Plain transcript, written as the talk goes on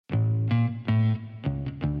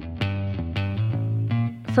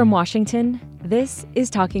From Washington, this is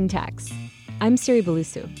Talking Tax. I'm Siri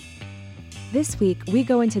Belusu. This week, we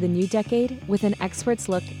go into the new decade with an expert's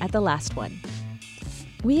look at the last one.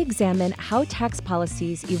 We examine how tax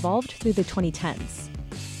policies evolved through the 2010s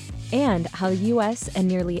and how the U.S. and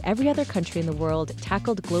nearly every other country in the world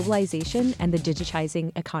tackled globalization and the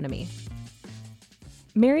digitizing economy.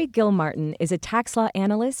 Mary Gillmarten is a tax law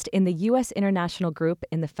analyst in the U.S. International Group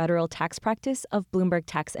in the Federal Tax Practice of Bloomberg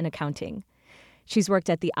Tax and Accounting. She's worked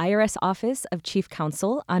at the IRS Office of Chief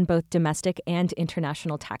Counsel on both domestic and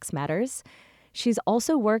international tax matters. She's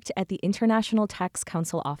also worked at the International Tax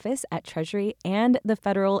Council Office at Treasury and the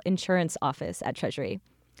Federal Insurance Office at Treasury.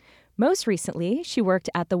 Most recently, she worked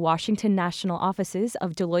at the Washington national offices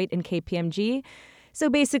of Deloitte and KPMG. So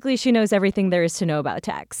basically, she knows everything there is to know about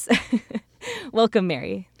tax. Welcome,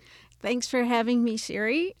 Mary. Thanks for having me,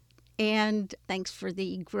 Siri. And thanks for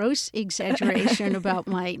the gross exaggeration about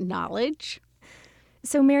my knowledge.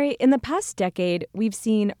 So, Mary, in the past decade, we've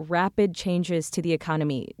seen rapid changes to the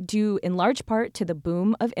economy, due in large part to the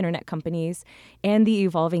boom of internet companies and the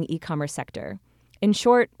evolving e-commerce sector. In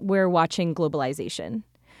short, we're watching globalization.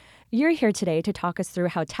 You're here today to talk us through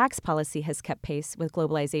how tax policy has kept pace with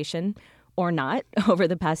globalization, or not, over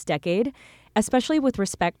the past decade, especially with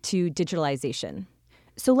respect to digitalization.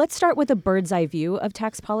 So let's start with a bird's eye view of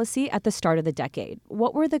tax policy at the start of the decade.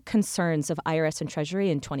 What were the concerns of IRS and Treasury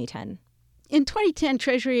in 2010? In 2010,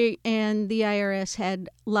 Treasury and the IRS had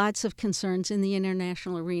lots of concerns in the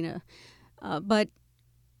international arena. But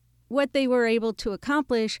what they were able to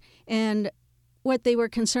accomplish and what they were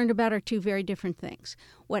concerned about are two very different things.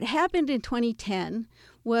 What happened in 2010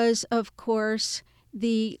 was, of course,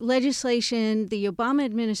 the legislation the Obama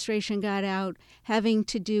administration got out having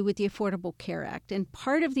to do with the Affordable Care Act. And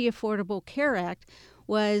part of the Affordable Care Act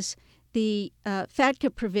was the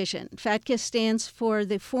FATCA provision. FATCA stands for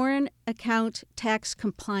the Foreign Account Tax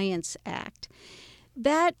Compliance Act.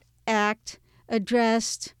 That act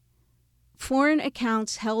addressed foreign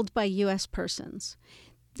accounts held by U.S. persons.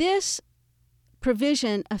 This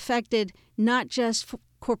provision affected not just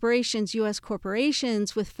corporations, U.S.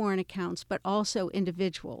 corporations with foreign accounts, but also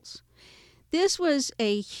individuals. This was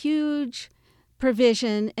a huge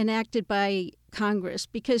provision enacted by Congress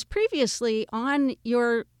because previously on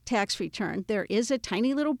your tax return, there is a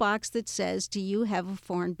tiny little box that says, do you have a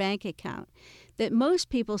foreign bank account? That most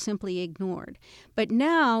people simply ignored. But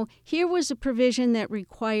now, here was a provision that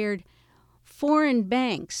required foreign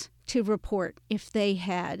banks to report if they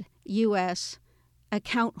had U.S.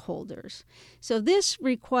 account holders. So this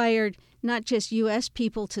required not just U.S.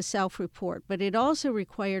 people to self-report, but it also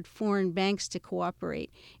required foreign banks to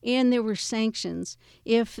cooperate. And there were sanctions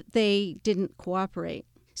if they didn't cooperate.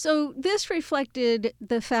 So this reflected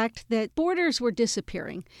the fact that borders were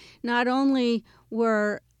disappearing. Not only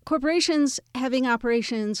were corporations having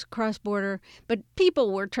operations cross-border, but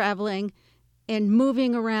people were traveling and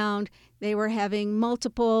moving around. They were having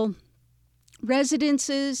multiple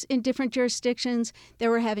residences in different jurisdictions. They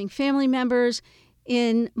were having family members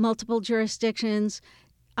in multiple jurisdictions.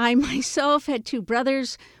 I myself had two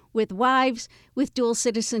brothers with wives with dual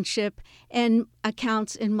citizenship and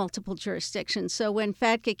accounts in multiple jurisdictions. So when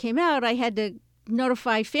FATCA came out, I had to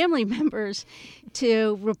notify family members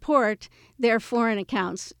to report their foreign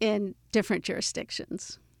accounts in different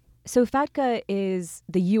jurisdictions. So FATCA is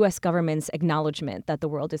the U.S. government's acknowledgement that the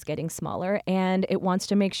world is getting smaller, and it wants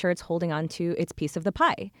to make sure it's holding on to its piece of the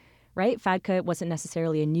pie, right? FATCA wasn't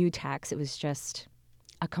necessarily a new tax. It was just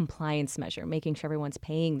a compliance measure, making sure everyone's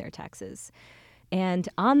paying their taxes. And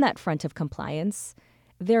on that front of compliance,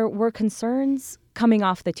 there were concerns coming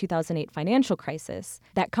off the 2008 financial crisis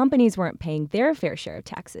that companies weren't paying their fair share of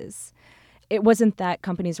taxes. It wasn't that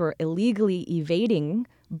companies were illegally evading,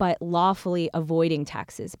 but lawfully avoiding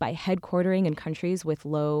taxes by headquartering in countries with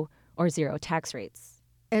low or zero tax rates.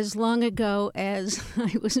 As long ago as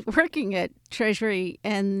I was working at Treasury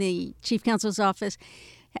and the Chief Counsel's Office,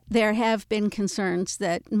 there have been concerns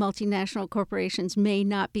that multinational corporations may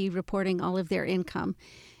not be reporting all of their income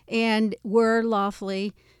and were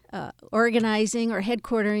lawfully organizing or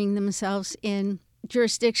headquartering themselves in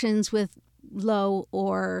jurisdictions with low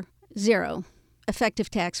or zero effective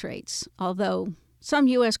tax rates, although some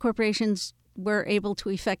U.S. corporations were able to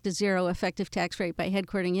effect a zero effective tax rate by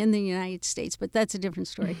headquartering in the United States, but that's a different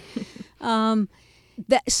story.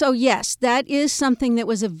 So yes, that is something that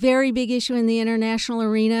was a very big issue in the international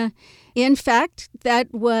arena. In fact,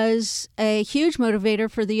 that was a huge motivator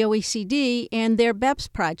for the OECD and their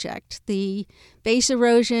BEPS project, the base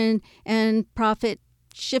erosion and profit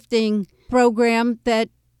shifting program that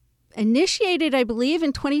initiated, I believe,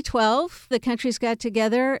 in 2012. The countries got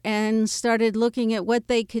together and started looking at what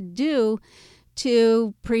they could do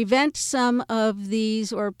to prevent some of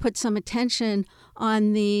these or put some attention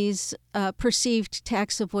on these perceived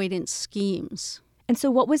tax avoidance schemes. And so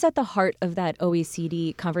what was at the heart of that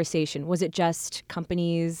OECD conversation? Was it just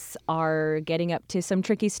companies are getting up to some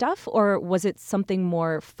tricky stuff, or was it something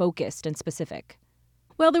more focused and specific?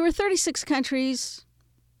 Well, there were 36 countries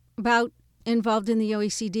about involved in the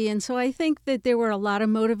OECD, and so I think that there were a lot of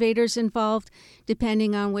motivators involved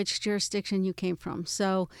depending on which jurisdiction you came from.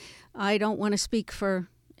 So I don't want to speak for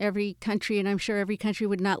every country, and I'm sure every country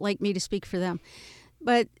would not like me to speak for them.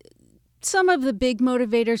 But some of the big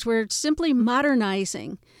motivators were simply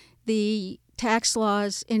modernizing the tax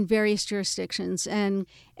laws in various jurisdictions. And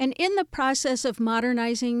in the process of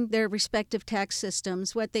modernizing their respective tax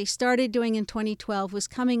systems, what they started doing in 2012 was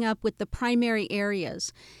coming up with the primary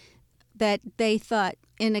areas that they thought,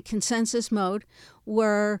 in a consensus mode,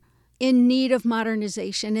 were in need of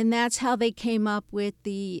modernization. And that's how they came up with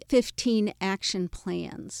the 15 action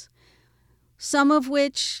plans, some of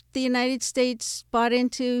which the United States bought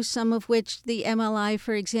into, some of which the MLI,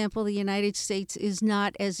 for example, the United States is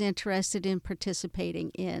not as interested in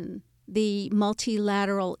participating in. The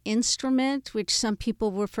multilateral instrument, which some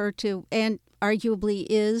people refer to, and arguably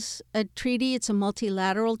is a treaty, it's a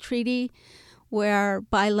multilateral treaty where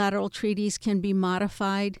bilateral treaties can be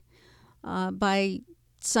modified by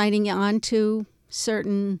signing on to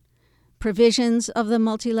certain provisions of the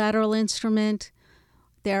multilateral instrument.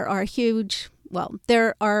 There are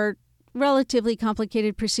relatively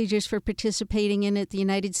complicated procedures for participating in it. The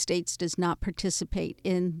United States does not participate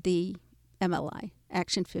in the MLI,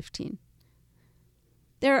 Action 15.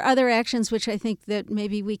 There are other actions which I think that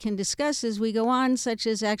maybe we can discuss as we go on, such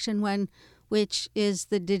as Action 1, which is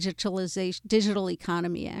the digital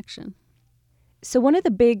economy action. So one of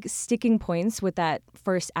the big sticking points with that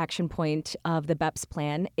first action point of the BEPS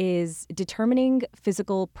plan is determining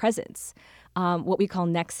physical presence, what we call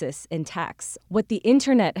nexus in tax. What the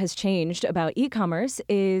internet has changed about e-commerce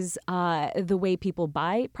is the way people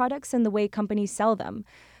buy products and the way companies sell them.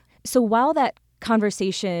 So while that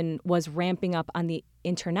conversation was ramping up on the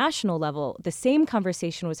international level, the same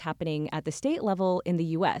conversation was happening at the state level in the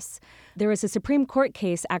U.S. There was a Supreme Court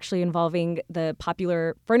case actually involving the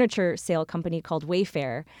popular furniture sale company called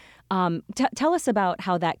Wayfair. Tell us about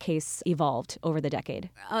how that case evolved over the decade.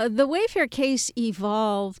 The Wayfair case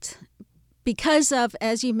evolved because of,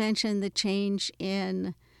 as you mentioned, the change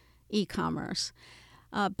in e-commerce.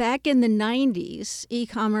 Back in the 90s,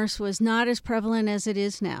 e-commerce was not as prevalent as it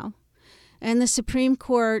is now. And the Supreme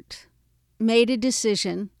Court made a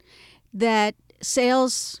decision that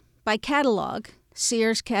sales by catalog,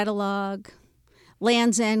 Sears catalog,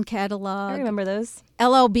 Land's End catalog, I remember those,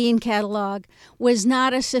 LL Bean catalog, was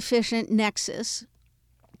not a sufficient nexus,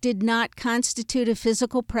 did not constitute a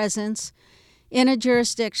physical presence in a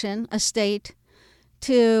jurisdiction, a state,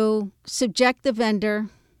 to subject the vendor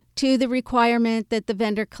to the requirement that the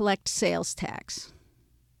vendor collect sales tax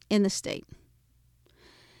in the state.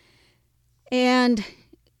 And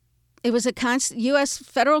it was a U.S.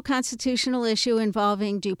 federal constitutional issue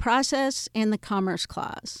involving due process and the Commerce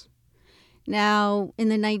Clause. Now, in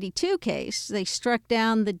the 92 case, they struck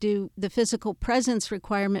down the physical presence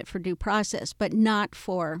requirement for due process, but not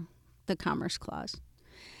for the Commerce Clause.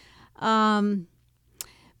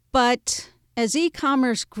 But as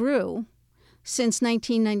e-commerce grew since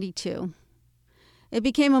 1992, it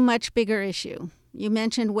became a much bigger issue. You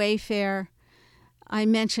mentioned Wayfair. I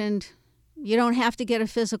mentioned you don't have to get a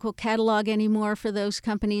physical catalog anymore for those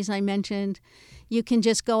companies I mentioned. You can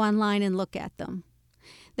just go online and look at them.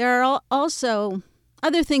 There are also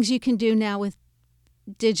other things you can do now with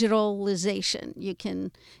digitalization. You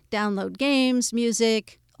can download games,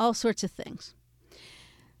 music, all sorts of things.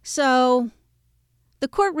 So the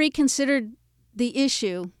court reconsidered the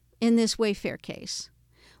issue in this Wayfair case,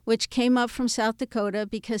 which came up from South Dakota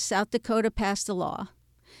because South Dakota passed a law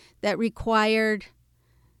that required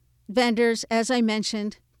vendors, as I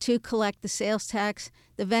mentioned, to collect the sales tax.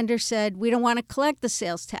 The vendor said, we don't want to collect the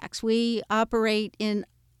sales tax. We operate in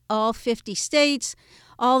all 50 states,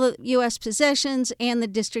 all the U.S. possessions, and the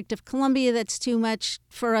District of Columbia. That's too much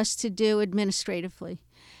for us to do administratively.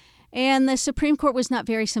 And the Supreme Court was not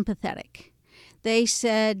very sympathetic. They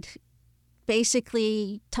said,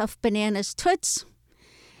 basically, tough bananas toots.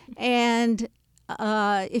 And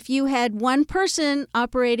if you had one person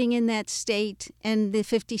operating in that state and the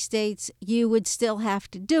 50 states, you would still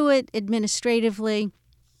have to do it administratively.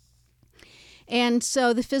 And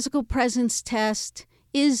so the physical presence test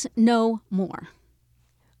is no more.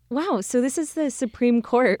 Wow. So this is the Supreme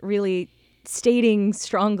Court really stating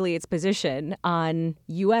strongly its position on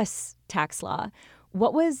U.S. tax law.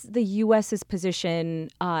 What was the U.S.'s position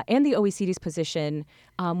and the OECD's position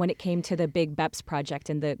when it came to the big BEPS project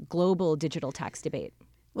and the global digital tax debate?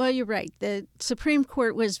 Well, you're right. The Supreme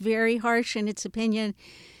Court was very harsh in its opinion.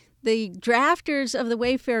 The drafters of the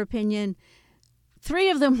Wayfair opinion, 3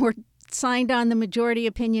 of them were signed on the majority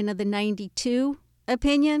opinion of the 92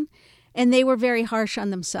 opinion, and they were very harsh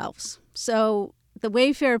on themselves. So the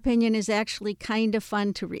Wayfair opinion is actually kind of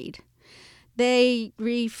fun to read. They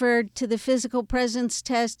referred to the physical presence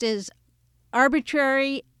test as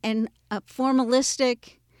arbitrary and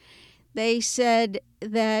formalistic. They said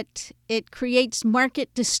that it creates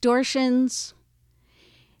market distortions.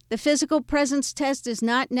 The physical presence test is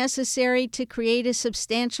not necessary to create a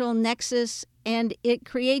substantial nexus, and it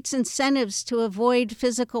creates incentives to avoid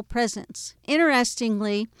physical presence.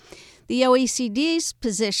 Interestingly, the OECD's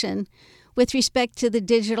position with respect to the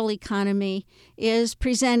digital economy is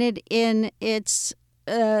presented in its,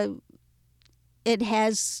 it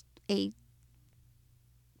has a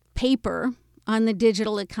paper on the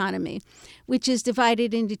digital economy, which is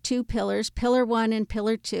divided into 2 pillars, Pillar 1 and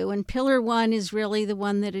Pillar 2. And Pillar 1 is really the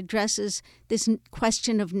one that addresses this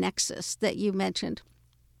question of nexus that you mentioned.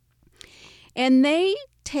 And they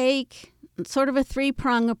take sort of a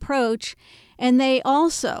 3-prong approach, and they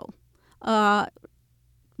also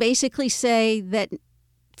basically say that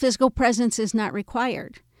physical presence is not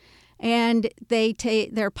required. And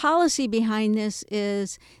their policy behind this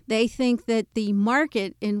is they think that the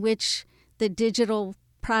market in which the digital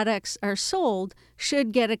products are sold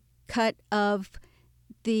should get a cut of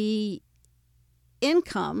the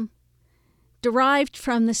income derived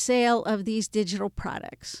from the sale of these digital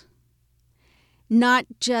products, not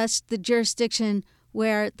just the jurisdiction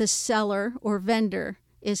where the seller or vendor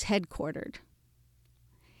is headquartered.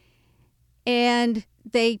 And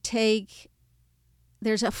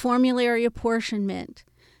there's a formulary apportionment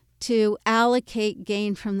to allocate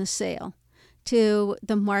gain from the sale to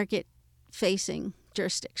the market-facing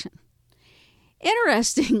jurisdiction.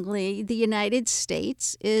 Interestingly, the United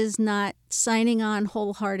States is not signing on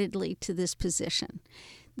wholeheartedly to this position.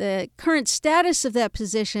 The current status of that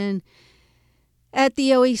position at the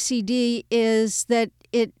OECD is that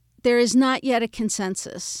there is not yet a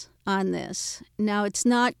consensus on this. Now, it's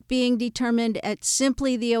not being determined at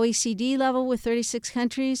simply the OECD level with 36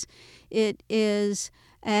 countries. It is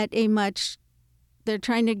at they're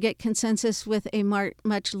trying to get consensus with a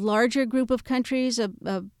much larger group of countries,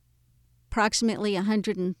 approximately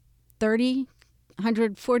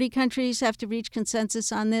 140 countries have to reach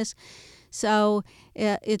consensus on this. So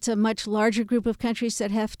it's a much larger group of countries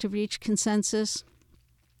that have to reach consensus.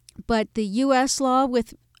 But the U.S. law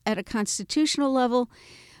at a constitutional level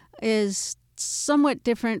is somewhat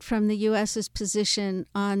different from the U.S.'s position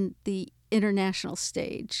on the international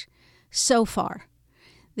stage so far.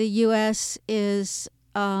 The U.S. has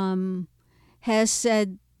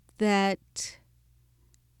said that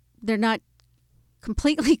they're not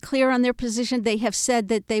completely clear on their position. They have said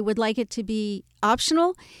that they would like it to be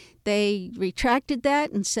optional. They retracted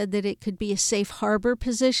that and said that it could be a safe harbor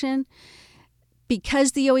position.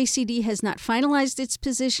 Because the OECD has not finalized its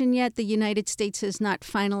position yet, the United States has not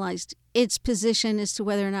finalized its position as to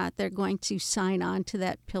whether or not they're going to sign on to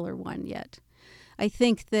that Pillar 1 yet. I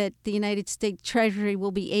think that the United States Treasury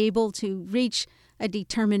will be able to reach a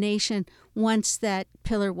determination once that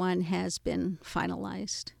Pillar 1 has been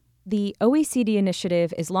finalized. The OECD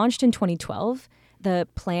initiative is launched in 2012. The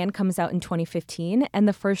plan comes out in 2015, and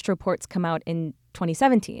the first reports come out in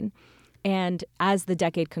 2017. And as the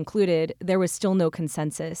decade concluded, there was still no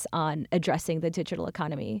consensus on addressing the digital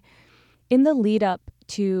economy. In the lead up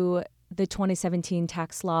to the 2017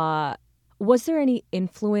 tax law, was there any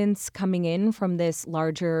influence coming in from this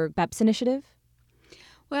larger BEPS initiative?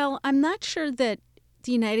 Well, I'm not sure that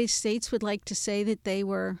the United States would like to say that they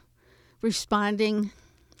were responding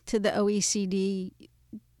to the OECD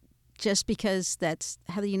just because that's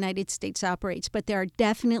how the United States operates. But there are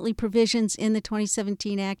definitely provisions in the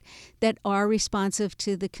 2017 Act that are responsive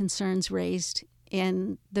to the concerns raised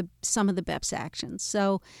in some of the BEPS actions.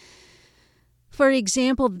 So, for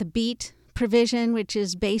example, the BEAT provision, which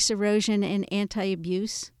is base erosion and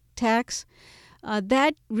anti-abuse tax,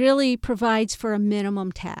 that really provides for a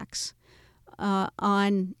minimum tax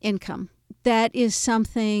on income. That is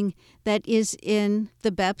something that is in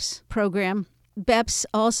the BEPS program. BEPS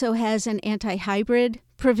also has an anti-hybrid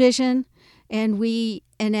provision, and we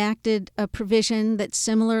enacted a provision that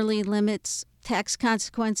similarly limits tax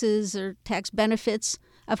consequences or tax benefits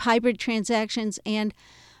of hybrid transactions and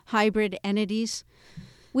hybrid entities.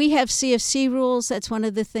 We have CFC rules. That's one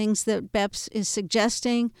of the things that BEPS is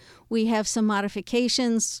suggesting. We have some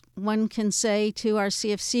modifications, one can say, to our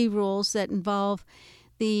CFC rules that involve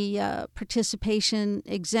the participation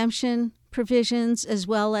exemption provisions as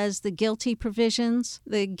well as the GILTI provisions.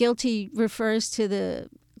 The GILTI refers to the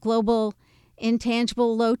global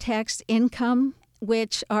intangible low-taxed income,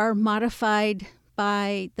 which are modified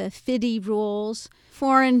by the FDII rules,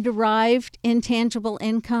 foreign-derived intangible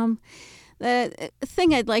income. The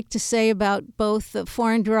thing I'd like to say about both the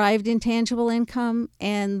foreign-derived intangible income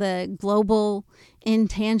and the global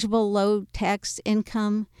intangible low-taxed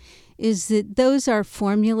income is that those are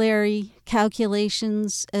formulary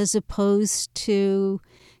calculations as opposed to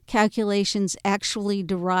calculations actually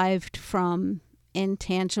derived from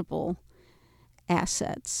intangible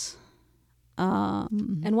assets.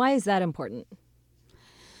 And why is that important?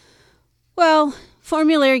 Well,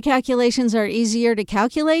 formulary calculations are easier to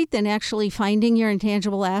calculate than actually finding your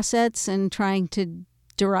intangible assets and trying to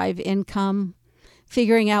derive income,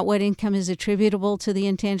 figuring out what income is attributable to the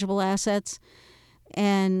intangible assets,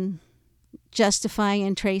 and justifying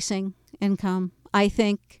and tracing income. I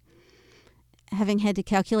think, having had to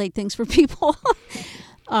calculate things for people.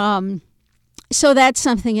 So that's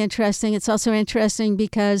something interesting. It's also interesting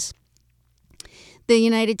because the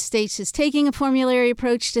United States is taking a formulary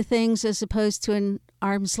approach to things as opposed to an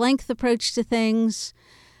arm's length approach to things.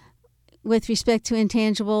 With respect to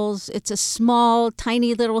intangibles, it's a small,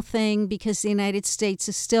 tiny little thing because the United States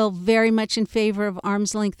is still very much in favor of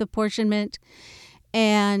arm's length apportionment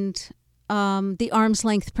and the arm's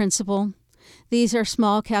length principle. These are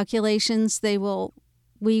small calculations.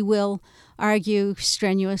 We will argue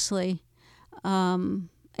strenuously.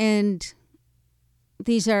 And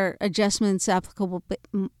these are adjustments applicable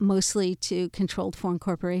mostly to controlled foreign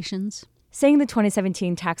corporations. Saying the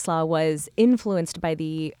 2017 tax law was influenced by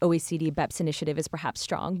the OECD BEPS initiative is perhaps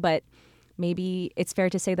strong, but maybe it's fair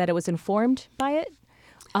to say that it was informed by it.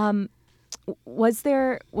 Was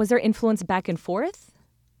there influence back and forth?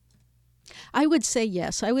 I would say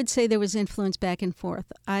yes. I would say there was influence back and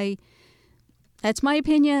forth. That's my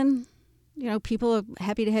opinion. You know, people are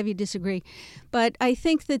happy to have you disagree. But I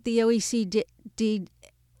think that the OECD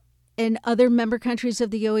and other member countries of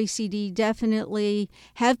the OECD definitely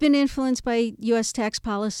have been influenced by U.S. tax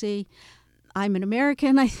policy. I'm an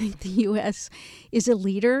American. I think the U.S. is a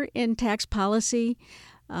leader in tax policy.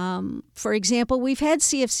 For example, we've had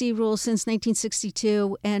CFC rules since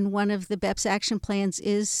 1962, and one of the BEPS action plans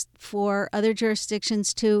is for other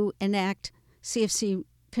jurisdictions to enact CFC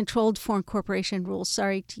controlled foreign corporation rules.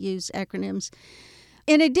 Sorry to use acronyms.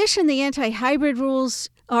 In addition, the anti-hybrid rules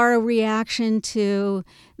are a reaction to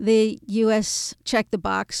the U.S.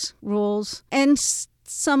 check-the-box rules. And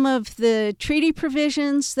some of the treaty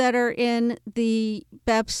provisions that are in the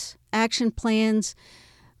BEPS action plans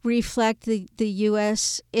reflect the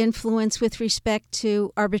U.S. influence with respect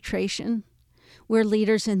to arbitration. We're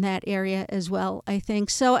leaders in that area as well, I think.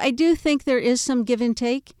 So I do think there is some give and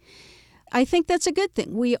take. I think that's a good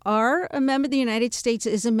thing. We are a member, the United States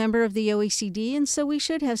is a member of the OECD, and so we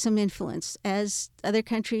should have some influence, as other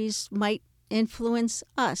countries might influence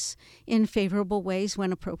us in favorable ways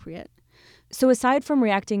when appropriate. So aside from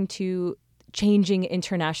reacting to changing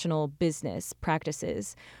international business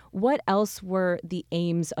practices, what else were the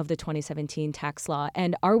aims of the 2017 tax law,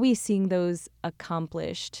 and are we seeing those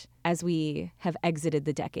accomplished as we have exited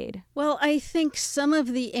the decade? Well, I think some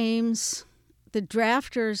of the aims, the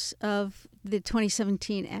drafters of the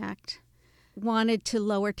 2017 Act wanted to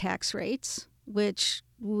lower tax rates, which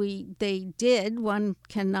they did. One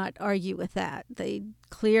cannot argue with that. They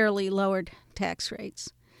clearly lowered tax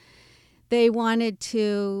rates. They wanted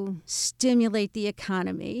to stimulate the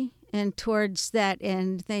economy, and towards that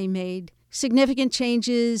end, they made significant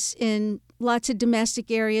changes in lots of domestic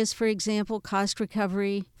areas, for example, cost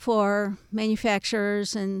recovery for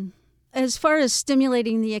manufacturers. And as far as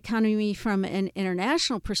stimulating the economy from an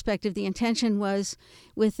international perspective, the intention was,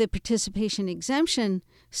 with the participation exemption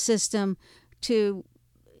system, to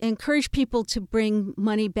encourage people to bring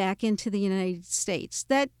money back into the United States.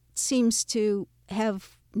 That seems to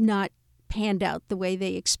have not panned out the way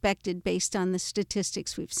they expected based on the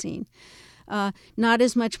statistics we've seen. Not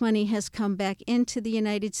as much money has come back into the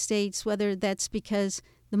United States, whether that's because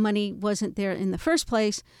the money wasn't there in the first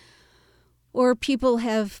place, or people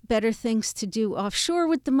have better things to do offshore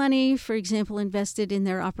with the money, for example, invested in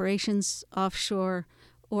their operations offshore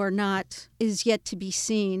or not, is yet to be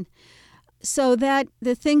seen. So that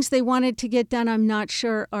the things they wanted to get done, I'm not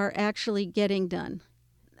sure are actually getting done.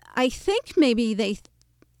 I think maybe they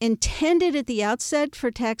intended at the outset for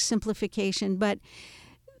tax simplification, but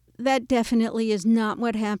that definitely is not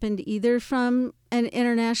what happened either from an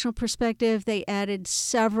international perspective. They added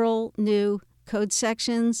several new code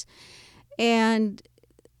sections, and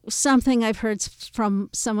something I've heard from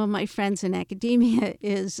some of my friends in academia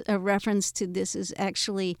is a reference to this is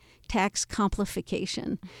actually tax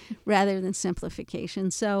complification rather than simplification.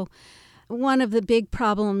 So one of the big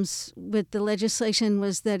problems with the legislation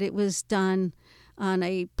was that it was done on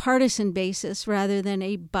a partisan basis rather than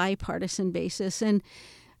a bipartisan basis. And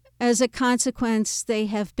as a consequence, they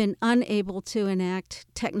have been unable to enact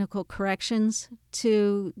technical corrections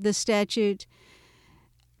to the statute.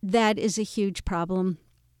 That is a huge problem.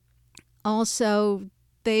 Also,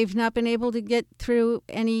 they've not been able to get through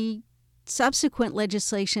any subsequent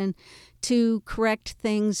legislation to correct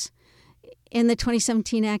things in the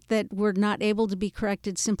 2017 Act that were not able to be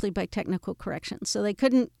corrected simply by technical corrections. So they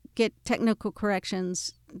couldn't get technical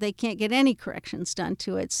corrections. They can't get any corrections done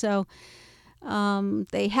to it. So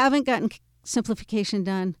they haven't gotten simplification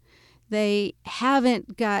done. They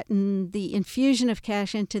haven't gotten the infusion of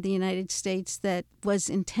cash into the United States that was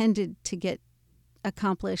intended to get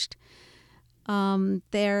accomplished.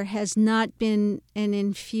 There has not been an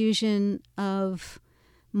infusion of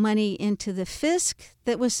money into the fisc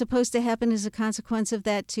that was supposed to happen as a consequence of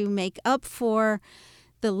that to make up for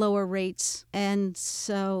the lower rates. And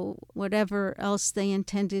so whatever else they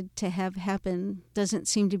intended to have happen doesn't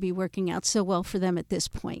seem to be working out so well for them at this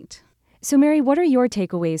point. So, Mary, what are your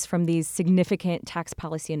takeaways from these significant tax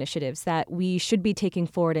policy initiatives that we should be taking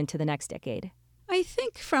forward into the next decade? I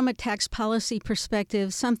think from a tax policy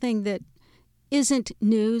perspective, something that isn't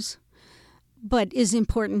news but is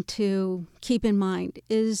important to keep in mind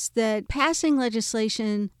is that passing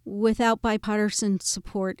legislation without bipartisan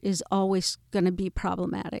support is always going to be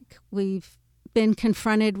problematic. We've been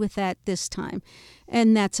confronted with that this time,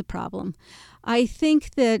 and that's a problem. I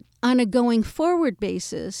think that on a going forward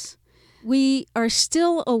basis, we are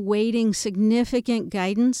still awaiting significant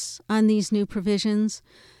guidance on these new provisions,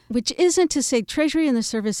 which isn't to say Treasury and the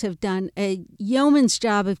service have done a yeoman's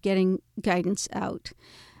job of getting guidance out.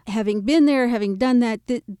 Having been there, having done that,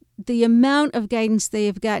 the amount of guidance they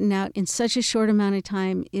have gotten out in such a short amount of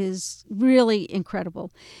time is really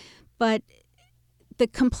incredible. But the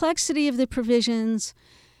complexity of the provisions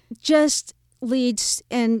just leads,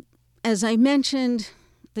 and as I mentioned,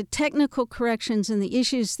 the technical corrections and the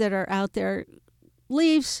issues that are out there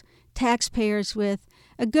leaves taxpayers with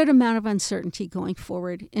a good amount of uncertainty going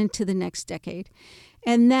forward into the next decade.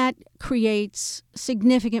 And that creates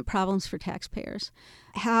significant problems for taxpayers.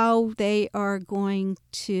 How they are going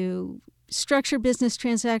to structure business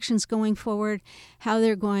transactions going forward, how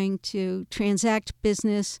they're going to transact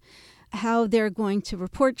business, how they're going to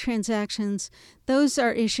report transactions. Those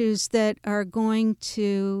are issues that are going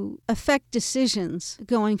to affect decisions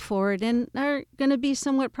going forward and are going to be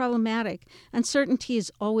somewhat problematic. Uncertainty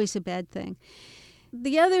is always a bad thing.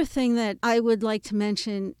 The other thing that I would like to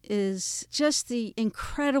mention is just the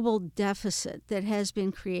incredible deficit that has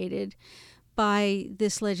been created by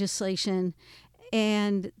this legislation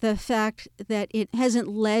and the fact that it hasn't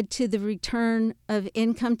led to the return of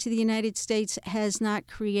income to the United States, has not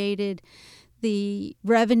created the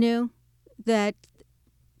revenue that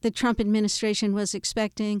the Trump administration was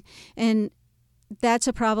expecting. And that's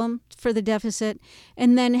a problem for the deficit,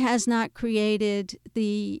 and then has not created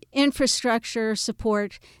the infrastructure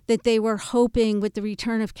support that they were hoping with the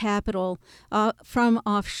return of capital from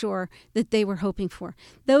offshore that they were hoping for.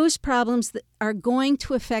 Those problems that are going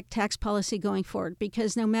to affect tax policy going forward,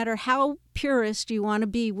 because no matter how purist you want to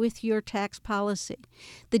be with your tax policy,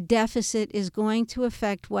 the deficit is going to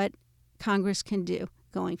affect what Congress can do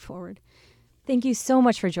going forward. Thank you so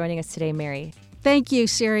much for joining us today, Mary. Thank you,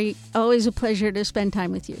 Siri. Always a pleasure to spend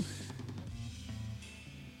time with you.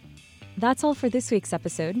 That's all for this week's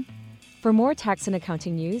episode. For more tax and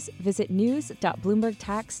accounting news, visit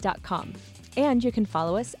news.bloombergtax.com. And you can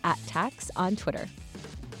follow us at Tax on Twitter.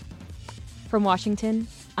 From Washington,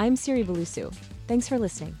 I'm Siri Belusu. Thanks for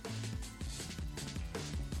listening.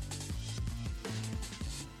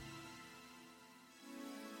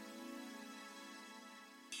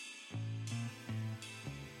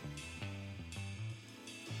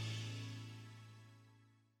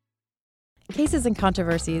 Cases and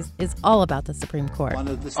Controversies is all about the Supreme Court. Come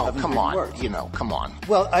on. Come on.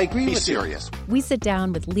 Well, I agree Be with serious. We sit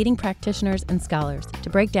down with leading practitioners and scholars to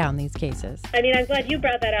break down these cases. I mean, I'm glad you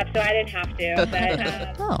brought that up, so I didn't have to. But,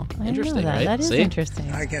 Oh, I didn't know Interesting, that. right? That is See?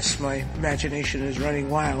 interesting. I guess my imagination is running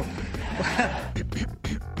wild. I'm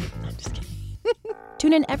just kidding.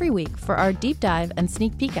 Tune in every week for our deep dive and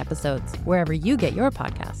sneak peek episodes wherever you get your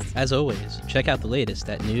podcasts. As always, check out the latest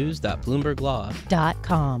at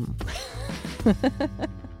news.bloomberglaw.com.